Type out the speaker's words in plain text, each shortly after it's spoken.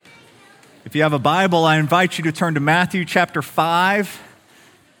If you have a Bible, I invite you to turn to Matthew chapter 5,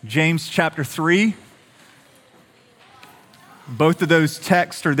 James chapter 3. Both of those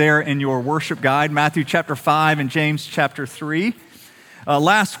texts are there in your worship guide, Matthew chapter 5 and James chapter 3.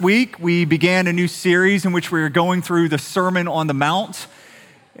 Last week, we began a new series in which we were going through the Sermon on the Mount.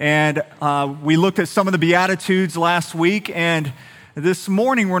 And we looked at some of the Beatitudes last week. And this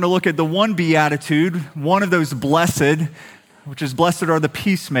morning, we're going to look at the one Beatitude, one of those blessed, which is blessed are the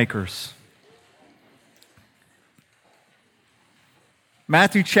peacemakers.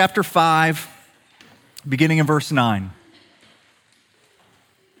 Matthew chapter 5, beginning in verse 9.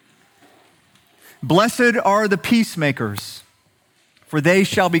 Blessed are the peacemakers, for they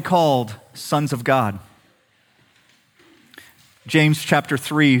shall be called sons of God. James chapter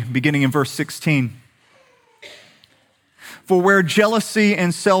 3, beginning in verse 16. For where jealousy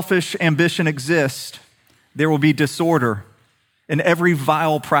and selfish ambition exist, there will be disorder in every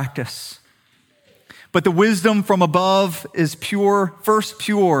vile practice. But the wisdom from above is pure, first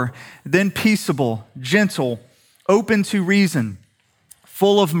pure, then peaceable, gentle, open to reason,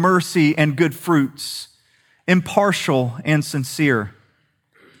 full of mercy and good fruits, impartial and sincere.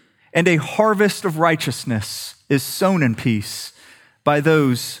 And a harvest of righteousness is sown in peace by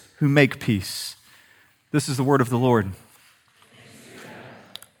those who make peace. This is the word of the Lord.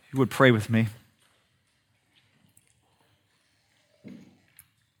 You would pray with me.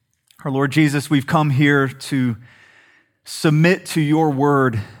 Our Lord Jesus, we've come here to submit to your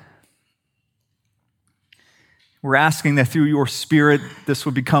word. We're asking that through your Spirit, this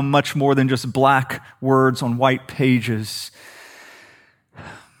would become much more than just black words on white pages.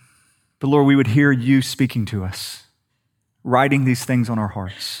 But Lord, we would hear you speaking to us, writing these things on our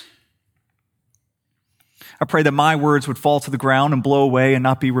hearts. I pray that my words would fall to the ground and blow away and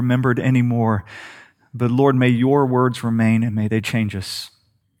not be remembered anymore. But Lord, may your words remain and may they change us.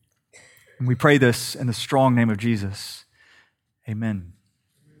 And we pray this in the strong name of Jesus. Amen.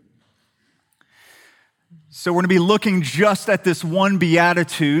 So we're going to be looking just at this one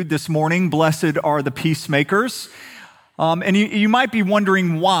beatitude this morning. Blessed are the peacemakers. And you might be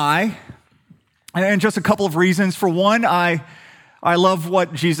wondering why. And just a couple of reasons. For one, I love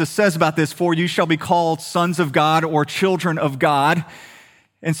what Jesus says about this. For you shall be called sons of God or children of God.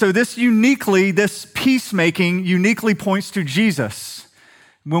 And so this peacemaking uniquely points to Jesus.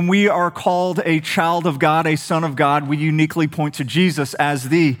 When we are called a child of God, a son of God, we uniquely point to Jesus as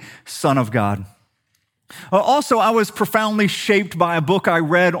the Son of God. Also, I was profoundly shaped by a book I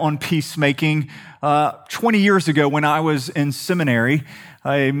read on peacemaking 20 years ago when I was in seminary.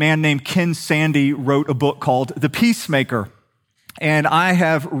 A man named Ken Sande wrote a book called The Peacemaker. And I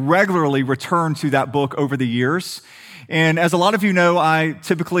have regularly returned to that book over the years. And as a lot of you know, I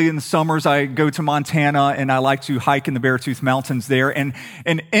typically in the summers, I go to Montana and I like to hike in the Beartooth Mountains there. And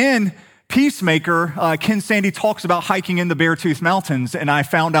in Peacemaker, Ken Sande talks about hiking in the Beartooth Mountains. And I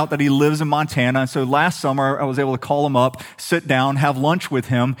found out that he lives in Montana. And so last summer, I was able to call him up, sit down, have lunch with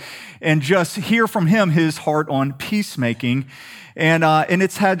him, and just hear from him his heart on peacemaking. And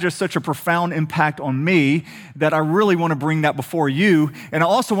it's had just such a profound impact on me that I really want to bring that before you. And I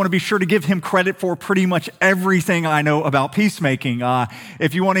also want to be sure to give him credit for pretty much everything I know about peacemaking.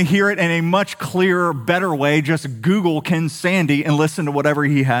 If you want to hear it in a much clearer, better way, just Google Ken Sande and listen to whatever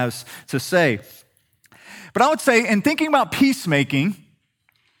he has to say. But I would say, in thinking about peacemaking,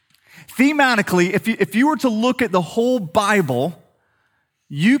 thematically, if you were to look at the whole Bible,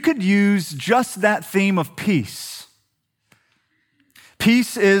 you could use just that theme of peace.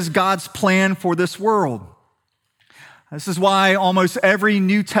 Peace is God's plan for this world. This is why almost every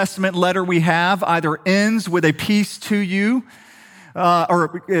New Testament letter we have either ends with a peace to you,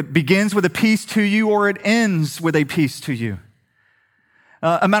 or it begins with a peace to you, or it ends with a peace to you.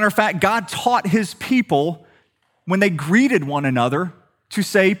 A matter of fact, God taught his people when they greeted one another to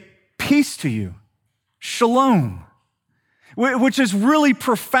say, peace to you, shalom. Which is really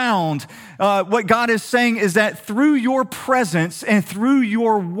profound. What God is saying is that through your presence and through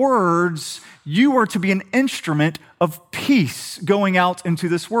your words, you are to be an instrument of peace going out into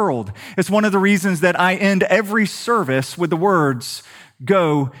this world. It's one of the reasons that I end every service with the words,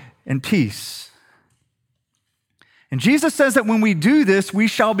 go in peace. And Jesus says that when we do this, we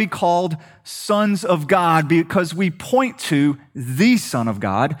shall be called sons of God because we point to the Son of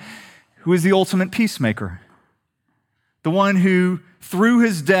God, who is the ultimate peacemaker. The one who, through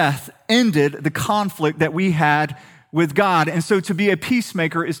his death, ended the conflict that we had with God. And so to be a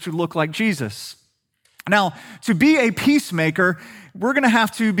peacemaker is to look like Jesus. Now, to be a peacemaker, we're going to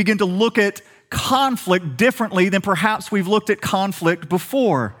have to begin to look at conflict differently than perhaps we've looked at conflict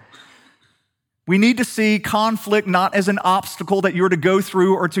before. We need to see conflict not as an obstacle that you're to go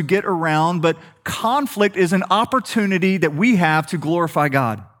through or to get around, but conflict is an opportunity that we have to glorify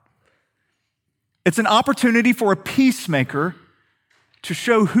God. It's an opportunity for a peacemaker to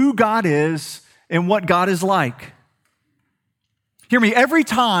show who God is and what God is like. Hear me, every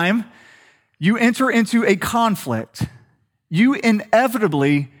time you enter into a conflict, you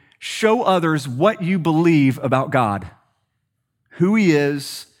inevitably show others what you believe about God, who He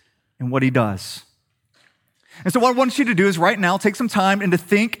is, and what He does. And so what I want you to do is right now take some time and to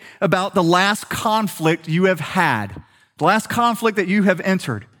think about the last conflict you have had, the last conflict that you have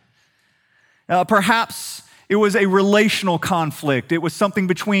entered. Perhaps it was a relational conflict. It was something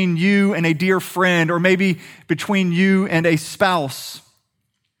between you and a dear friend, or maybe between you and a spouse.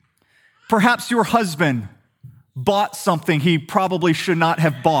 Perhaps your husband bought something he probably should not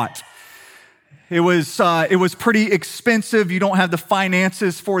have bought. It was pretty expensive. You don't have the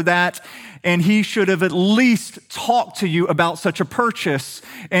finances for that. And he should have at least talked to you about such a purchase,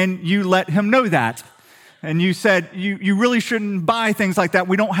 and you let him know that. And you said, you really shouldn't buy things like that.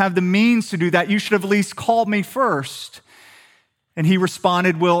 We don't have the means to do that. You should have at least called me first. And he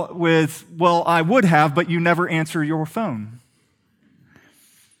responded, well, I would have, but you never answer your phone.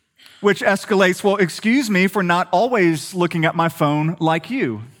 Which escalates, well, excuse me for not always looking at my phone like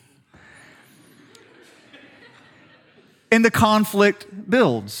you. And the conflict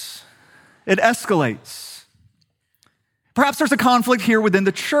builds. It escalates. Perhaps there's a conflict here within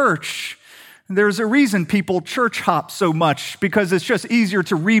the church. There's a reason people church hop so much, because it's just easier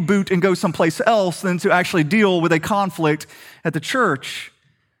to reboot and go someplace else than to actually deal with a conflict at the church.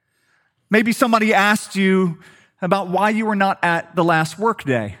 Maybe somebody asked you about why you were not at the last work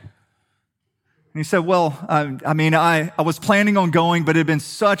day. And you said, well, I was planning on going, but it had been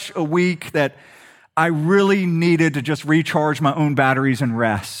such a week that I really needed to just recharge my own batteries and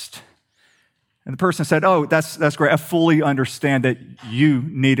rest. And the person said, oh, that's great. I fully understand that you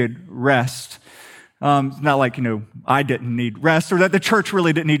needed rest. Not like, I didn't need rest, or that the church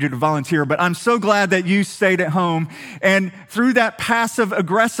really didn't need you to volunteer, but I'm so glad that you stayed at home. And through that passive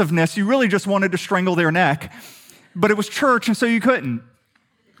aggressiveness, you really just wanted to strangle their neck, but it was church, and so you couldn't.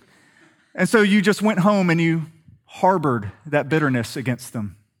 And so you just went home and you harbored that bitterness against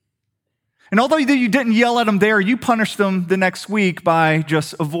them. And although you didn't yell at them there, you punished them the next week by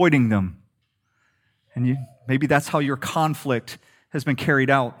just avoiding them. And maybe that's how your conflict has been carried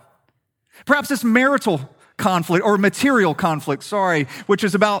out. Perhaps it's marital conflict or material conflict, which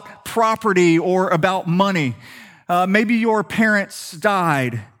is about property or about money. Maybe your parents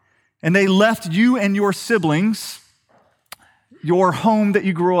died and they left you and your siblings your home that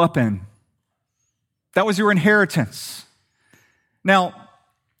you grew up in. That was your inheritance. Now,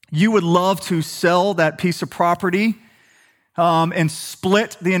 you would love to sell that piece of property and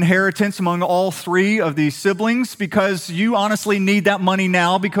split the inheritance among all three of these siblings, because you honestly need that money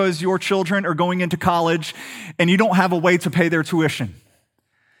now because your children are going into college and you don't have a way to pay their tuition.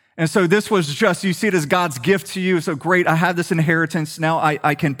 And so this was just, you see it as God's gift to you. So great, I have this inheritance. Now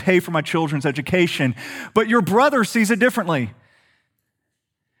I can pay for my children's education. But your brother sees it differently.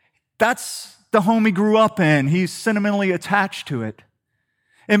 That's the home he grew up in. He's sentimentally attached to it.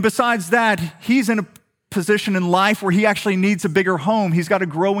 And besides that, he's in a position in life where he actually needs a bigger home. He's got a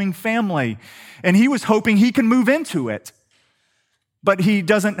growing family, and he was hoping he can move into it. But he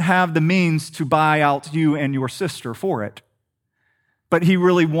doesn't have the means to buy out you and your sister for it. But he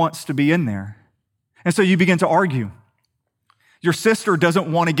really wants to be in there. And so you begin to argue. Your sister doesn't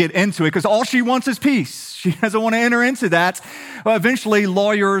want to get into it because all she wants is peace. She doesn't want to enter into that. Well, eventually,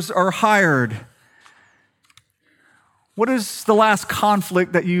 lawyers are hired. What is the last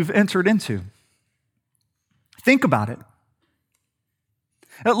conflict that you've entered into? Think about it.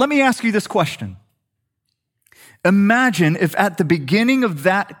 Let me ask you this question. Imagine if at the beginning of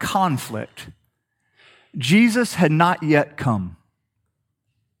that conflict, Jesus had not yet come.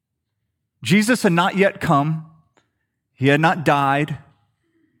 Jesus had not yet come. He had not died.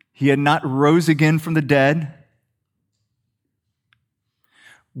 He had not rose again from the dead.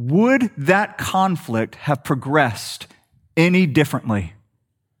 Would that conflict have progressed any differently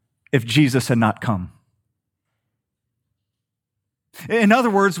if Jesus had not come? In other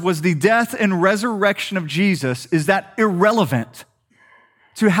words, was the death and resurrection of Jesus, is that irrelevant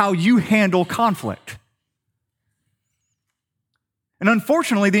to how you handle conflict? And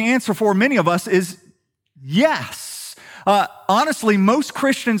unfortunately, the answer for many of us is yes. Honestly, most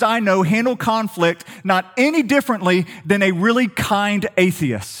Christians I know handle conflict not any differently than a really kind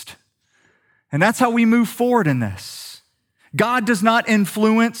atheist. And that's how we move forward in this. God does not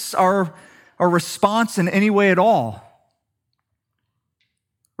influence our response in any way at all.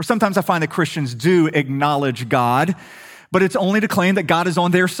 Or sometimes I find that Christians do acknowledge God, but it's only to claim that God is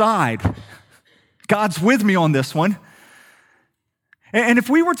on their side. God's with me on this one. And if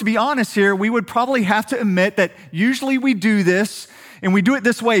we were to be honest here, we would probably have to admit that usually we do this, and we do it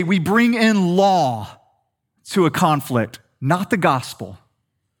this way. We bring in law to a conflict, not the gospel,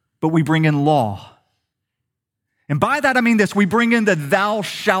 but we bring in law. And by that I mean this, we bring in the thou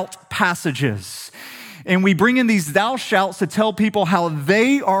shalt passages. And we bring in these thou shalts to tell people how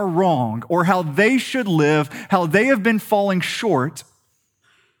they are wrong or how they should live, how they have been falling short,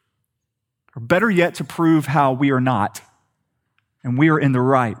 or better yet, to prove how we are not and we are in the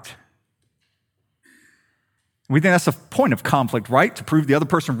right. We think that's the point of conflict, right? To prove the other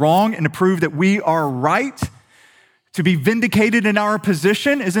person wrong and to prove that we are right, to be vindicated in our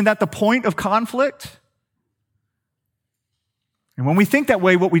position. Isn't that the point of conflict? And when we think that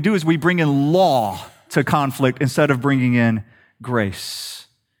way, what we do is we bring in law to conflict instead of bringing in grace,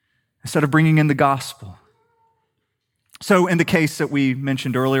 instead of bringing in the gospel. So in the case that we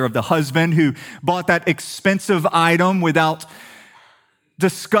mentioned earlier of the husband who bought that expensive item without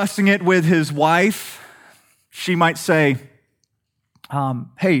discussing it with his wife, she might say,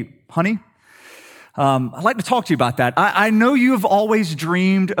 hey, honey, I'd like to talk to you about that. I know you have always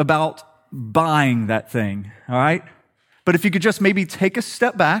dreamed about buying that thing, all right? But if you could just maybe take a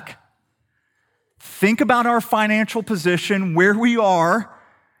step back, think about our financial position, where we are,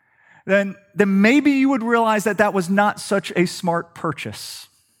 then maybe you would realize that that was not such a smart purchase.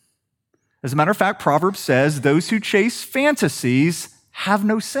 As a matter of fact, Proverbs says, those who chase fantasies have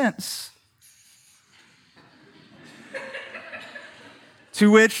no sense.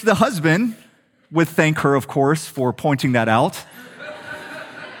 To which the husband would thank her, of course, for pointing that out.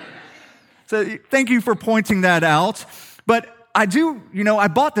 So thank you for pointing that out. But I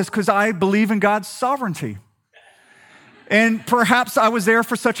bought this because I believe in God's sovereignty. And perhaps I was there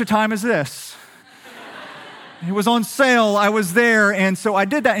for such a time as this. It was on sale, I was there, and so I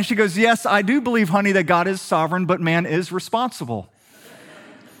did that. And she goes, yes, I do believe, honey, that God is sovereign, but man is responsible.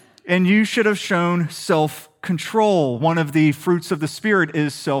 And you should have shown self-control. One of the fruits of the Spirit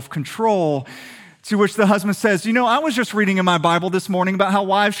is self-control. To which the husband says, I was just reading in my Bible this morning about how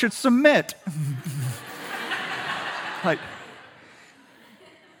wives should submit.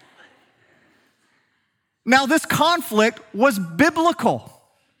 Now, this conflict was biblical.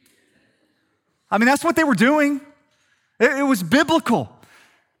 I mean, that's what they were doing. It was biblical.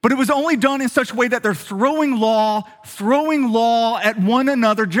 But it was only done in such a way that they're throwing law at one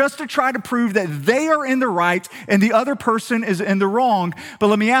another just to try to prove that they are in the right and the other person is in the wrong. But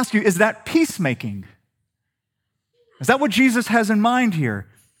let me ask you, is that peacemaking? Is that what Jesus has in mind here?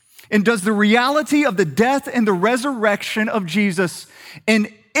 And does the reality of the death and the resurrection of Jesus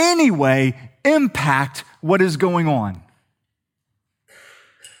in any way impact what is going on?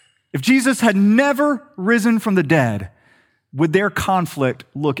 If Jesus had never risen from the dead, would their conflict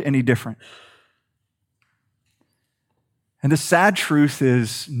look any different? And the sad truth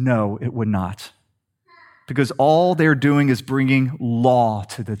is, no, it would not. Because all they're doing is bringing law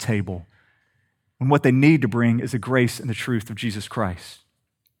to the table, when what they need to bring is the grace and the truth of Jesus Christ.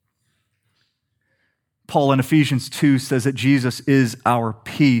 Paul in Ephesians 2 says that Jesus is our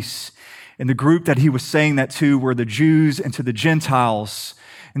peace. And the group that he was saying that to were the Jews and to the Gentiles.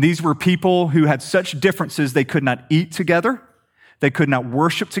 And these were people who had such differences they could not eat together, they could not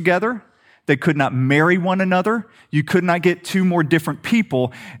worship together, they could not marry one another. You could not get two more different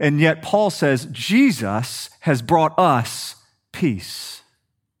people. And yet Paul says, Jesus has brought us peace.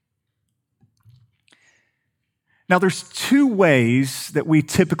 Now there's two ways that we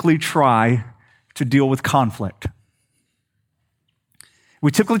typically try to deal with conflict. We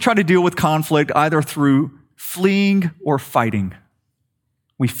typically try to deal with conflict either through fleeing or fighting.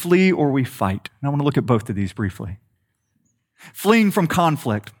 We flee or we fight. And I want to look at both of these briefly. Fleeing from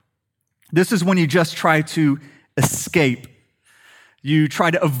conflict. This is when you just try to escape. You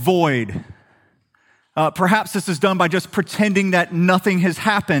try to avoid. Perhaps this is done by just pretending that nothing has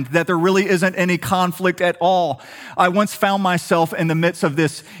happened, that there really isn't any conflict at all. I once found myself in the midst of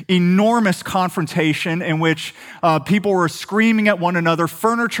this enormous confrontation in which people were screaming at one another,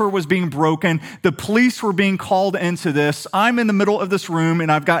 furniture was being broken, the police were being called into this. I'm in the middle of this room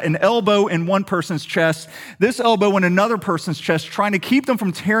and I've got an elbow in one person's chest, this elbow in another person's chest, trying to keep them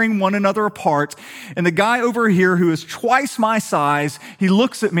from tearing one another apart. And the guy over here who is twice my size, he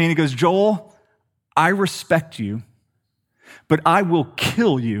looks at me and he goes, Joel, I respect you, but I will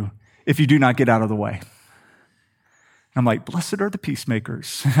kill you if you do not get out of the way. I'm like, blessed are the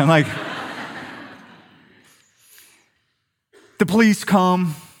peacemakers. I'm like, the police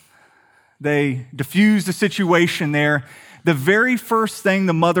come, they diffuse the situation there. the very first thing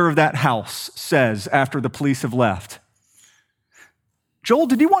the mother of that house says after the police have left, Joel,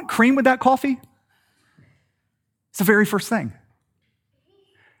 did you want cream with that coffee? It's the very first thing.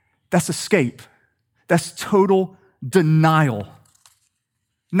 That's escape. That's total denial.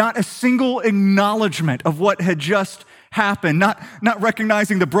 Not a single acknowledgement of what had just happened, not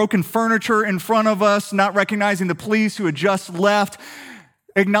recognizing the broken furniture in front of us, not recognizing the police who had just left,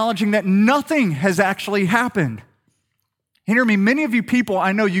 acknowledging that nothing has actually happened. Hear me, many of you people,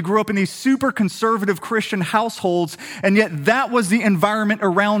 I know you grew up in these super conservative Christian households, and yet that was the environment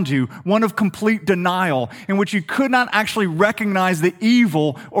around you, one of complete denial, in which you could not actually recognize the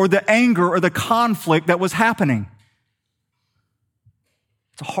evil or the anger or the conflict that was happening.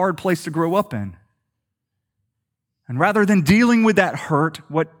 It's a hard place to grow up in. And rather than dealing with that hurt,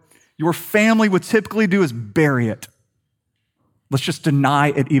 what your family would typically do is bury it. Let's just deny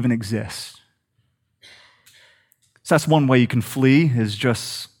it even exists. So that's one way you can flee, is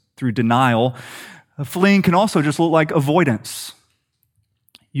just through denial. Fleeing can also just look like avoidance.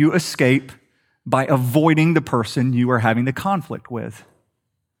 You escape by avoiding the person you are having the conflict with.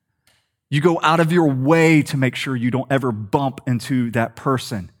 You go out of your way to make sure you don't ever bump into that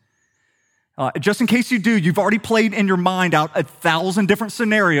person. Just in case you do, you've already played in your mind out 1,000 different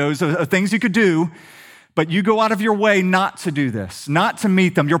scenarios of things you could do, but you go out of your way not to do this, not to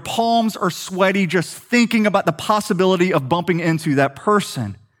meet them. Your palms are sweaty just thinking about the possibility of bumping into that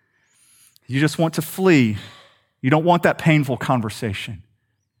person. You just want to flee. You don't want that painful conversation.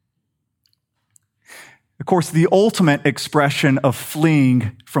 Of course, the ultimate expression of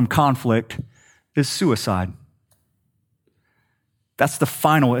fleeing from conflict is suicide. That's the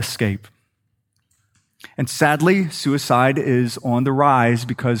final escape. And sadly, suicide is on the rise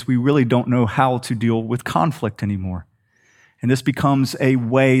because we really don't know how to deal with conflict anymore. And this becomes a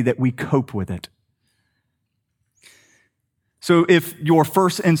way that we cope with it. So if your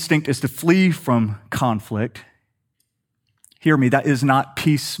first instinct is to flee from conflict, hear me, that is not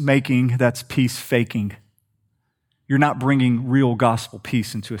peacemaking, that's peace faking. You're not bringing real gospel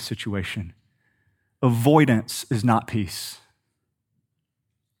peace into a situation. Avoidance is not peace.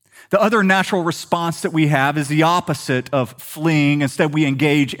 The other natural response that we have is the opposite of fleeing. Instead, we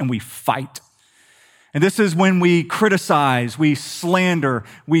engage and we fight. And this is when we criticize, we slander,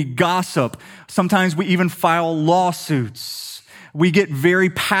 we gossip. Sometimes we even file lawsuits. We get very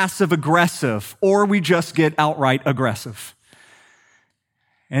passive aggressive, or we just get outright aggressive.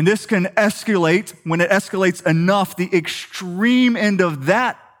 And this can escalate. When it escalates enough, the extreme end of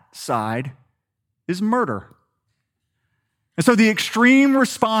that side is murder. And so the extreme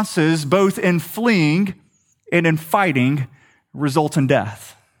responses, both in fleeing and in fighting, result in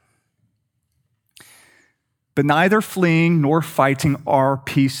death. But neither fleeing nor fighting are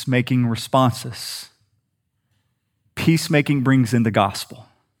peacemaking responses. Peacemaking brings in the gospel.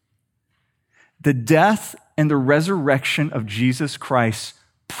 The death and the resurrection of Jesus Christ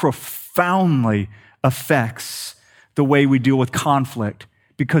profoundly affects the way we deal with conflict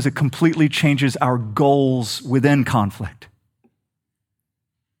because it completely changes our goals within conflict.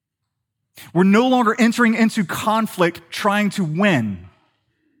 We're no longer entering into conflict trying to win,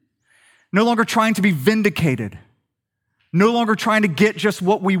 no longer trying to be vindicated, no longer trying to get just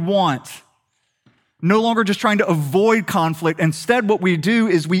what we want, no longer just trying to avoid conflict. Instead, what we do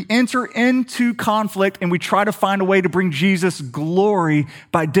is we enter into conflict and we try to find a way to bring Jesus glory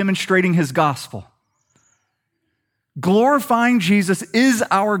by demonstrating his gospel. Glorifying Jesus is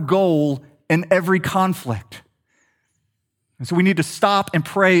our goal in every conflict. And so we need to stop and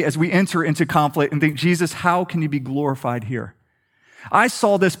pray as we enter into conflict and think, Jesus, how can you be glorified here? I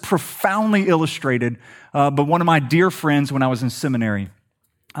saw this profoundly illustrated by one of my dear friends when I was in seminary.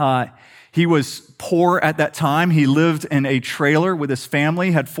 He was poor at that time. He lived in a trailer with his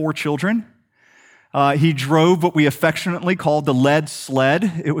family, had 4 children. He drove what we affectionately called the lead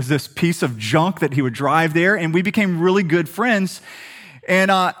sled. It was this piece of junk that he would drive there, and we became really good friends. And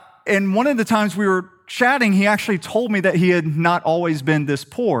one of the times we were chatting, he actually told me that he had not always been this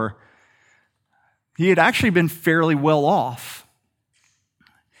poor. He had actually been fairly well off.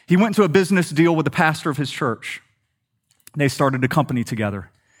 He went into a business deal with the pastor of his church. They started a company together.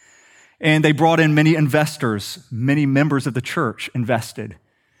 And they brought in many investors. Many members of the church invested.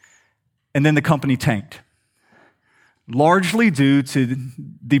 And then the company tanked, largely due to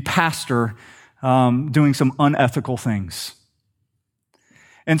the pastor doing some unethical things.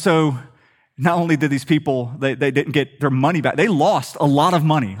 And so not only did these people, they didn't get their money back, they lost a lot of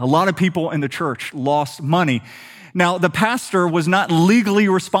money. A lot of people in the church lost money. Now, the pastor was not legally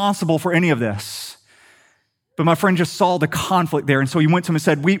responsible for any of this, but my friend just saw the conflict there. And so he went to him and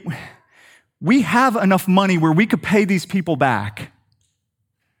said, we have enough money where we could pay these people back.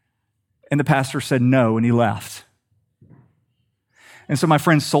 And the pastor said no, and he left. And so my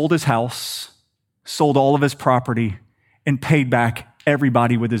friend sold his house, sold all of his property, and paid back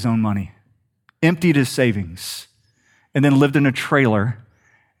everybody with his own money, emptied his savings, and then lived in a trailer,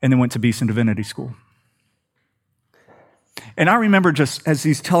 and then went to Beeson Divinity School. And I remember just as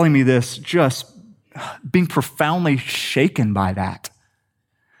he's telling me this, just being profoundly shaken by that.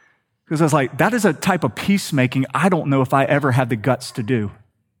 Because I was like, that is a type of peacemaking I don't know if I ever had the guts to do.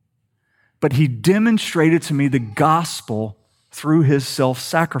 But he demonstrated to me the gospel through his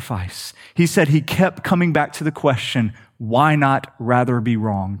self-sacrifice. He said he kept coming back to the question, why not rather be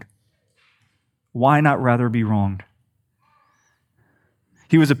wronged? Why not rather be wronged?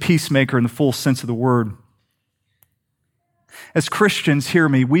 He was a peacemaker in the full sense of the word. As Christians, hear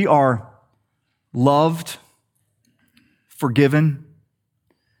me, we are loved, forgiven,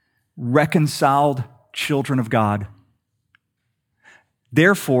 reconciled children of God.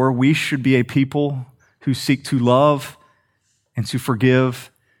 Therefore, we should be a people who seek to love and to forgive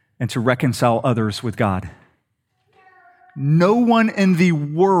and to reconcile others with God. No one in the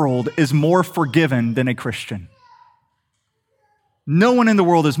world is more forgiven than a Christian. No one in the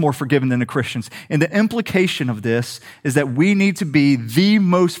world is more forgiven than the Christians. And the implication of this is that we need to be the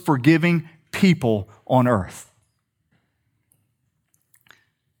most forgiving people on earth.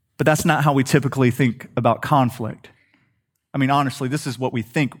 But that's not how we typically think about conflict. I mean, honestly, this is what we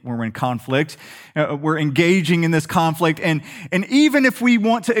think when we're in conflict. We're engaging in this conflict. And even if we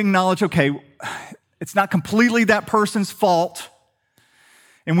want to acknowledge, okay, it's not completely that person's fault,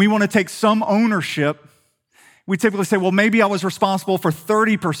 and we want to take some ownership, we typically say, well, maybe I was responsible for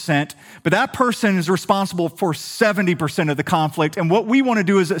 30%, but that person is responsible for 70% of the conflict. And what we want to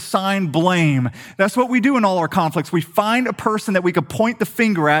do is assign blame. That's what we do in all our conflicts. We find a person that we could point the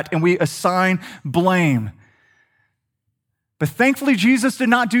finger at and we assign blame. But thankfully, Jesus did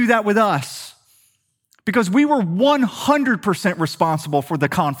not do that with us because we were 100% responsible for the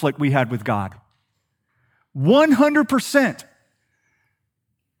conflict we had with God. 100%.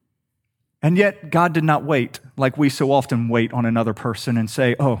 And yet, God did not wait like we so often wait on another person and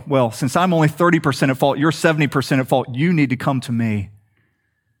say, oh, well, since I'm only 30% at fault, you're 70% at fault, you need to come to me.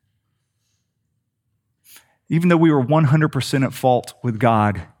 Even though we were 100% at fault with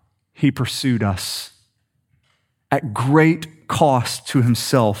God, he pursued us. At great cost to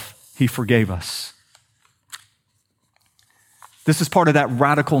himself, he forgave us. This is part of that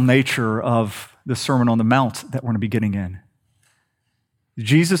radical nature of the Sermon on the Mount that we're going to be getting in.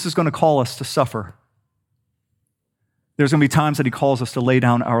 Jesus is going to call us to suffer. There's going to be times that he calls us to lay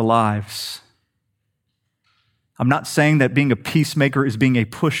down our lives. I'm not saying that being a peacemaker is being a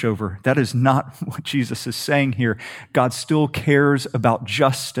pushover. That is not what Jesus is saying here. God still cares about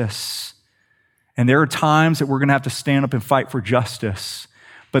justice. And there are times that we're going to have to stand up and fight for justice.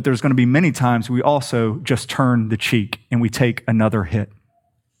 But there's going to be many times we also just turn the cheek and we take another hit.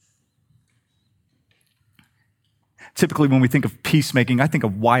 Typically, when we think of peacemaking, I think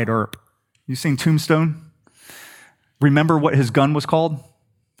of Wyatt Earp. You seen Tombstone? Remember what his gun was called?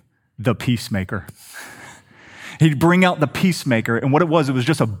 The Peacemaker. He'd bring out the peacemaker, and what it was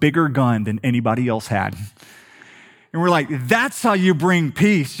just a bigger gun than anybody else had. And we're like, that's how you bring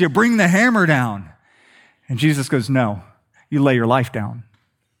peace. You bring the hammer down. And Jesus goes, no, you lay your life down.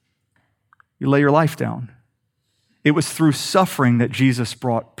 You lay your life down. It was through suffering that Jesus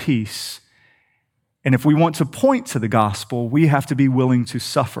brought peace. And if we want to point to the gospel, we have to be willing to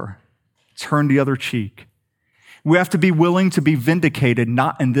suffer, turn the other cheek. We have to be willing to be vindicated,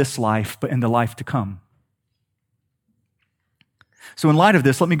 not in this life, but in the life to come. So in light of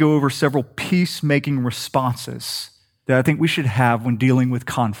this, let me go over several peacemaking responses that I think we should have when dealing with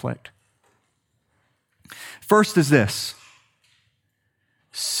conflict. First is this: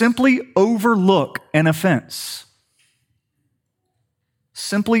 simply overlook an offense.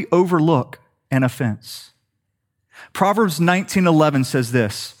 Simply overlook an offense. Proverbs 19:11 says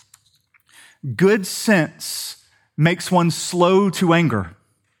this: good sense makes one slow to anger,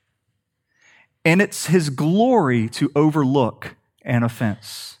 and it's his glory to overlook an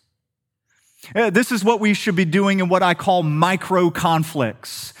offense. This is what we should be doing in what I call micro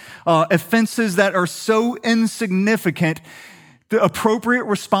conflicts, offenses that are so insignificant. The appropriate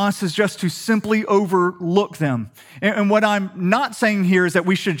response is just to simply overlook them. And what I'm not saying here is that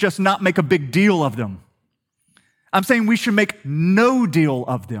we should just not make a big deal of them. I'm saying we should make no deal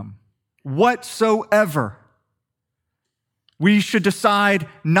of them whatsoever. We should decide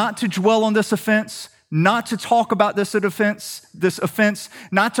not to dwell on this offense, not to talk about this offense,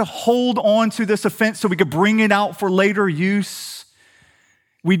 not to hold on to this offense so we could bring it out for later use.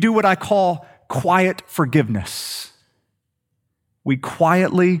 We do what I call quiet forgiveness. We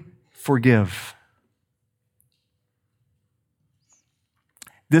quietly forgive.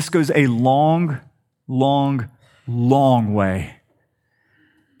 This goes a long, long, long way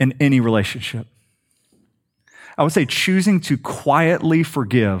in any relationship. I would say choosing to quietly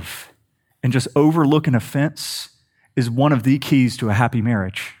forgive and just overlook an offense is one of the keys to a happy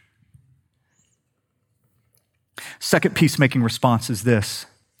marriage. Second peacemaking response is this: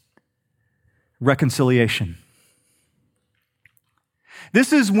 reconciliation.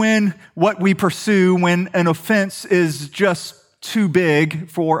 This is when what we pursue when an offense is just too big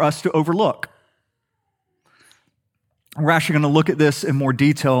for us to overlook. We're actually going to look at this in more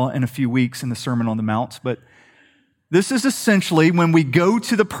detail in a few weeks in the Sermon on the Mount, but this is essentially when we go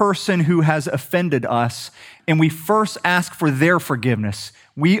to the person who has offended us and we first ask for their forgiveness.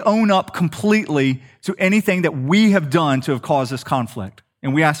 We own up completely to anything that we have done to have caused this conflict,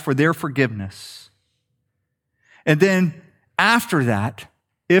 and we ask for their forgiveness. And then after that,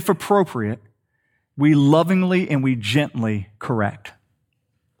 if appropriate, we lovingly and we gently correct.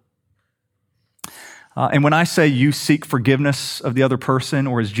 And when I say you seek forgiveness of the other person,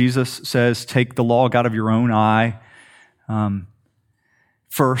 or as Jesus says, take the log out of your own eye,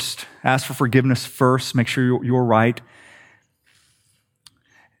 first, ask for forgiveness first, make sure you're right.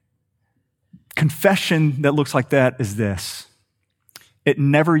 Confession that looks like that is this: it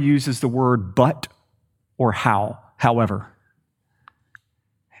never uses the word but or however.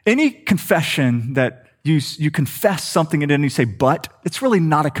 Any confession that you confess something and then you say but, it's really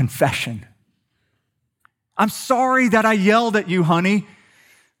not a confession. I'm sorry that I yelled at you, honey,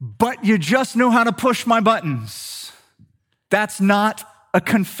 but you just know how to push my buttons. That's not a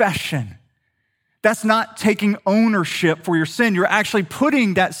confession. That's not taking ownership for your sin. You're actually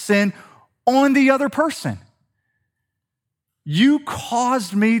putting that sin on the other person. You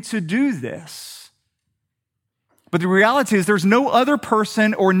caused me to do this. But the reality is there's no other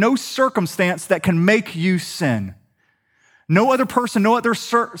person or no circumstance that can make you sin. No other person, no other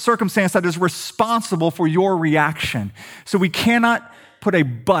circumstance that is responsible for your reaction. So we cannot put a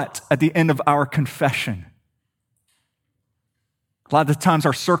but at the end of our confession. A lot of the times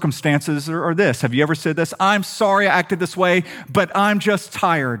our circumstances are this. Have you ever said this? I'm sorry I acted this way, but I'm just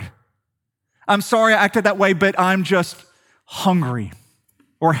tired. I'm sorry I acted that way, but I'm just hungry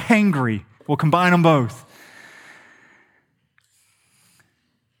or hangry. We'll combine them both.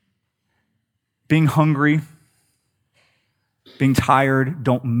 Being hungry, being tired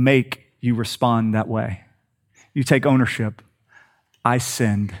don't make you respond that way. You take ownership. I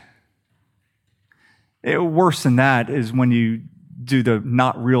sinned. Worse than that is when you do the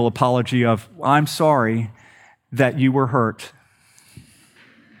not real apology of, I'm sorry that you were hurt.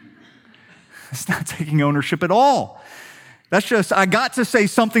 It's not taking ownership at all. That's just, I got to say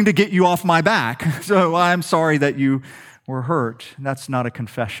something to get you off my back. So I'm sorry that you were hurt. That's not a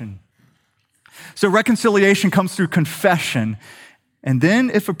confession. So reconciliation comes through confession, and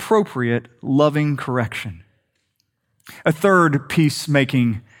then, if appropriate, loving correction. A third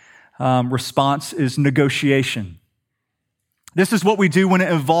peacemaking response is negotiation. This is what we do when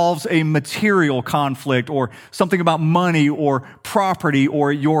it involves a material conflict or something about money or property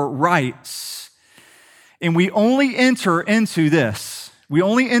or your rights. And we only enter into this. We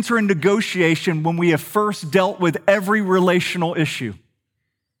only enter in negotiation when we have first dealt with every relational issue.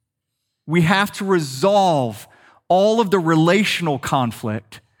 We have to resolve all of the relational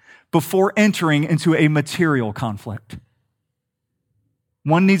conflict before entering into a material conflict.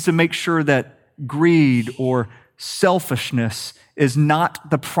 One needs to make sure that greed or selfishness is not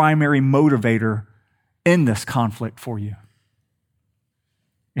the primary motivator in this conflict for you.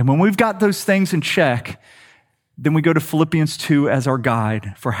 And when we've got those things in check, then we go to Philippians 2 as our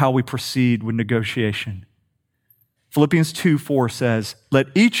guide for how we proceed with negotiation. Philippians 2:4 says, "Let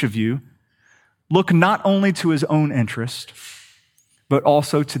each of you look not only to his own interest, but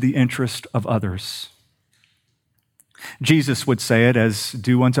also to the interest of others." Jesus would say it as,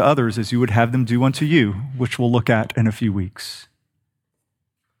 "Do unto others as you would have them do unto you," which we'll look at in a few weeks.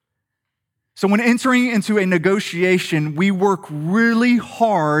 So when entering into a negotiation, we work really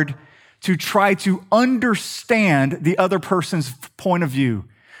hard to try to understand the other person's point of view,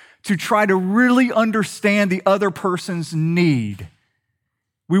 to try to really understand the other person's need.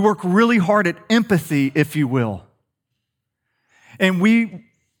 We work really hard at empathy, if you will. And we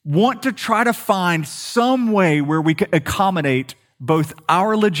want to try to find some way where we can accommodate both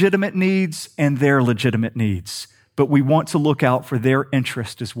our legitimate needs and their legitimate needs. But we want to look out for their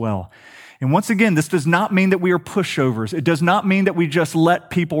interest as well. And once again, this does not mean that we are pushovers. It does not mean that we just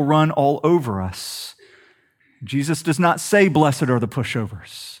let people run all over us. Jesus does not say, "Blessed are the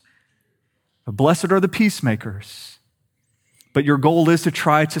pushovers." Blessed are the peacemakers. But your goal is to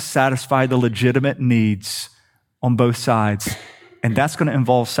try to satisfy the legitimate needs on both sides, and that's going to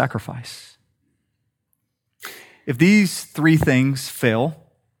involve sacrifice. If these three things fail,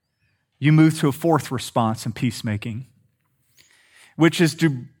 you move to a fourth response in peacemaking, which is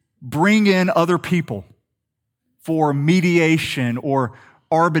to bring in other people for mediation or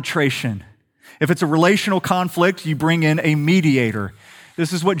arbitration. If it's a relational conflict, you bring in a mediator.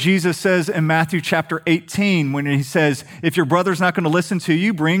 This is what Jesus says in Matthew chapter 18 when he says, if your brother's not going to listen to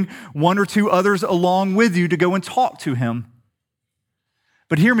you, bring one or two others along with you to go and talk to him.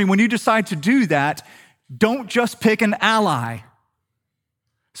 But hear me, when you decide to do that, don't just pick an ally,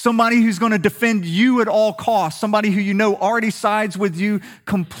 somebody who's going to defend you at all costs, somebody who you know already sides with you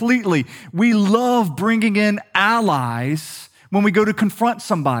completely. We love bringing in allies when we go to confront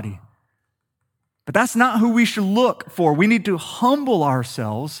somebody. But that's not who we should look for. We need to humble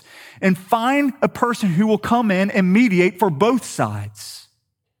ourselves and find a person who will come in and mediate for both sides.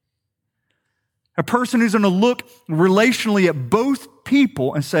 A person who's going to look relationally at both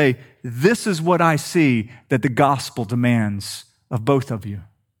people and say, this is what I see that the gospel demands of both of you.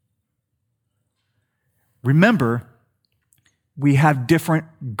 Remember, we have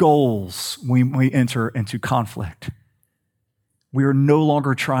different goals when we enter into conflict. We are no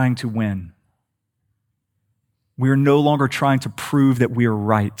longer trying to win. We are no longer trying to prove that we are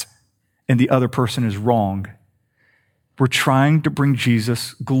right and the other person is wrong. We're trying to bring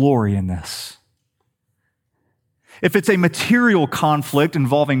Jesus glory in this. If it's a material conflict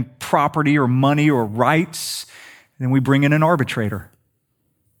involving property or money or rights, then we bring in an arbitrator.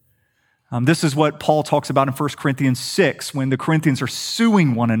 This is what Paul talks about in 1 Corinthians 6 when the Corinthians are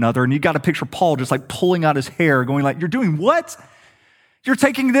suing one another, and you got to picture Paul just like pulling out his hair, going like, you're doing what? You're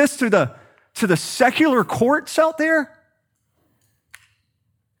taking this to the secular courts out there?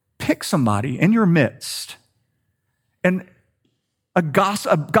 Pick somebody in your midst and a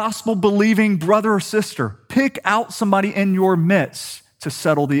gospel-believing brother or sister. Pick out somebody in your midst to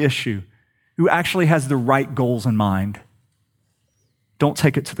settle the issue who actually has the right goals in mind. Don't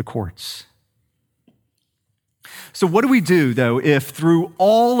take it to the courts. So what do we do, though, if through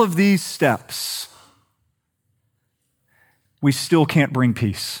all of these steps, we still can't bring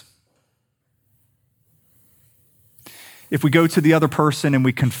peace? If we go to the other person and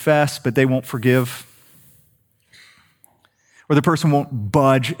we confess, but they won't forgive, or the person won't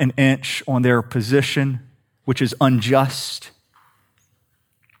budge an inch on their position, which is unjust.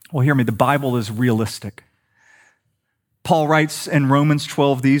 Well, hear me, the Bible is realistic. Paul writes in Romans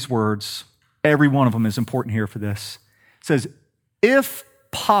 12 these words, every one of them is important here for this. It says, if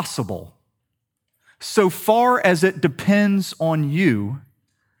possible, so far as it depends on you,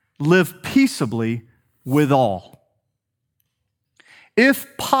 live peaceably with all.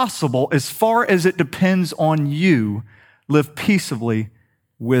 If possible, as far as it depends on you, live peaceably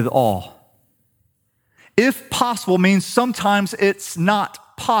with all. If possible means sometimes it's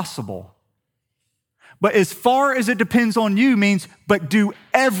not possible. But as far as it depends on you means, but do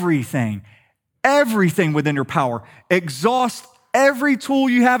everything within your power. Exhaust every tool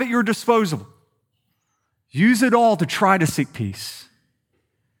you have at your disposal. Use it all to try to seek peace.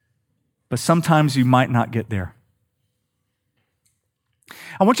 But sometimes you might not get there.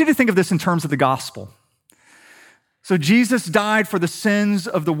 I want you to think of this in terms of the gospel. So Jesus died for the sins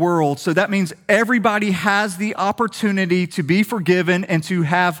of the world. So that means everybody has the opportunity to be forgiven and to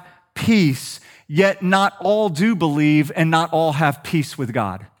have peace. Yet not all do believe and not all have peace with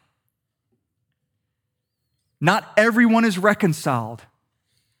God. Not everyone is reconciled.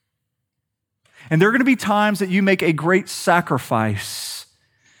 And there are going to be times that you make a great sacrifice.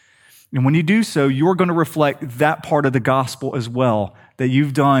 And when you do so, you're going to reflect that part of the gospel as well, that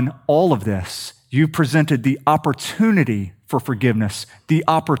you've done all of this. You've presented the opportunity for forgiveness, the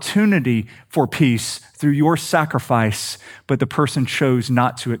opportunity for peace through your sacrifice, but the person chose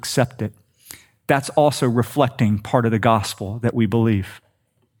not to accept it. That's also reflecting part of the gospel that we believe.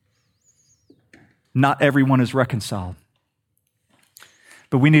 Not everyone is reconciled.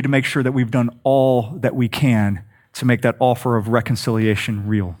 But we need to make sure that we've done all that we can to make that offer of reconciliation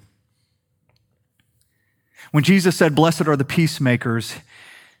real. When Jesus said, "Blessed are the peacemakers,"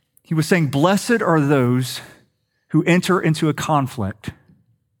 he was saying, blessed are those who enter into a conflict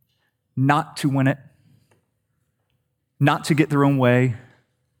not to win it, not to get their own way,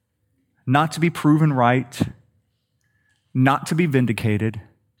 not to be proven right, not to be vindicated,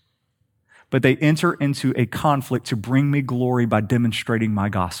 but they enter into a conflict to bring me glory by demonstrating my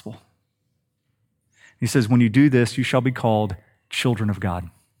gospel. He says, when you do this, you shall be called children of God.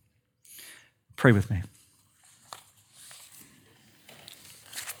 Pray with me.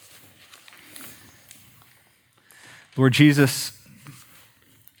 Lord Jesus,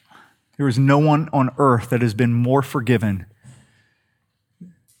 there is no one on earth that has been more forgiven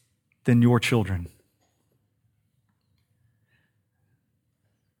than your children.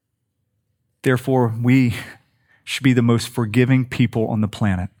 Therefore, we should be the most forgiving people on the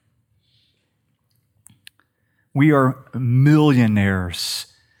planet. We are millionaires,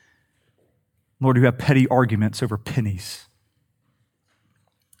 Lord, who have petty arguments over pennies.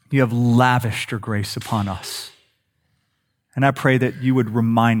 You have lavished your grace upon us. And I pray that you would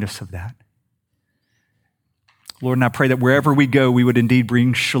remind us of that. Lord, and I pray that wherever we go, we would indeed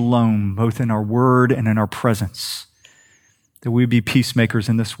bring shalom, both in our word and in our presence, that we would be peacemakers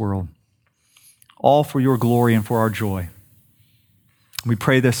in this world, all for your glory and for our joy. We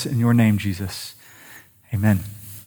pray this in your name, Jesus. Amen.